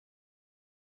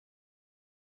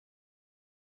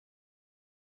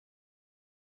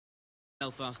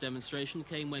Belfast demonstration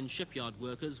came when shipyard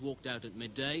workers walked out at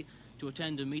midday to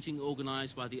attend a meeting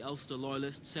organised by the Ulster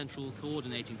Loyalist Central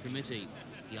Coordinating Committee.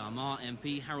 The Armagh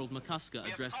MP Harold McCusker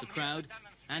addressed the crowd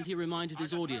and he reminded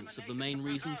his audience of the main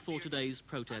reason for today's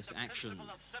protest action.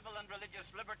 Civil and religious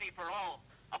liberty for all,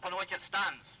 upon which it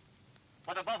stands.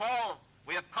 But above all,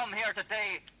 we have come here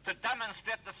today to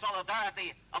demonstrate the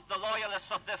solidarity of the loyalists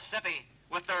of this city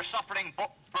with their suffering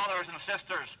brothers and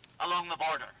sisters along the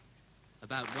border.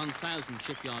 About 1,000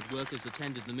 shipyard workers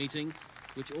attended the meeting,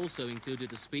 which also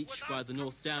included a speech by the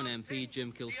North Down MP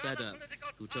Jim Kilfedder,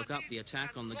 who took up the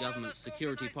attack on the government's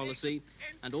security policy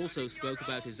and also spoke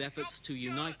about his efforts to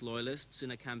unite loyalists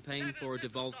in a campaign for a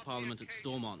devolved parliament at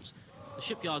Stormont. The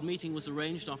shipyard meeting was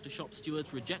arranged after shop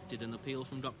stewards rejected an appeal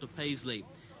from Dr Paisley.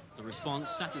 The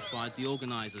response satisfied the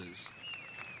organisers.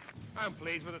 I'm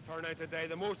pleased with the turnout today.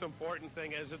 The most important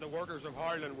thing is that the workers of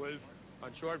Harland and Wolff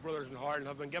and Short Brothers in Harland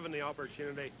have been given the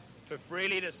opportunity to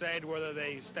freely decide whether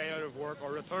they stay out of work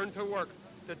or return to work.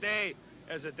 Today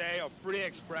is a day of free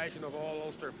expression of all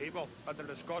Ulster people and to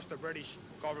discuss the British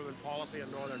government policy in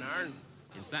Northern Ireland.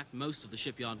 In fact, most of the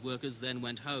shipyard workers then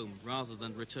went home rather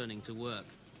than returning to work.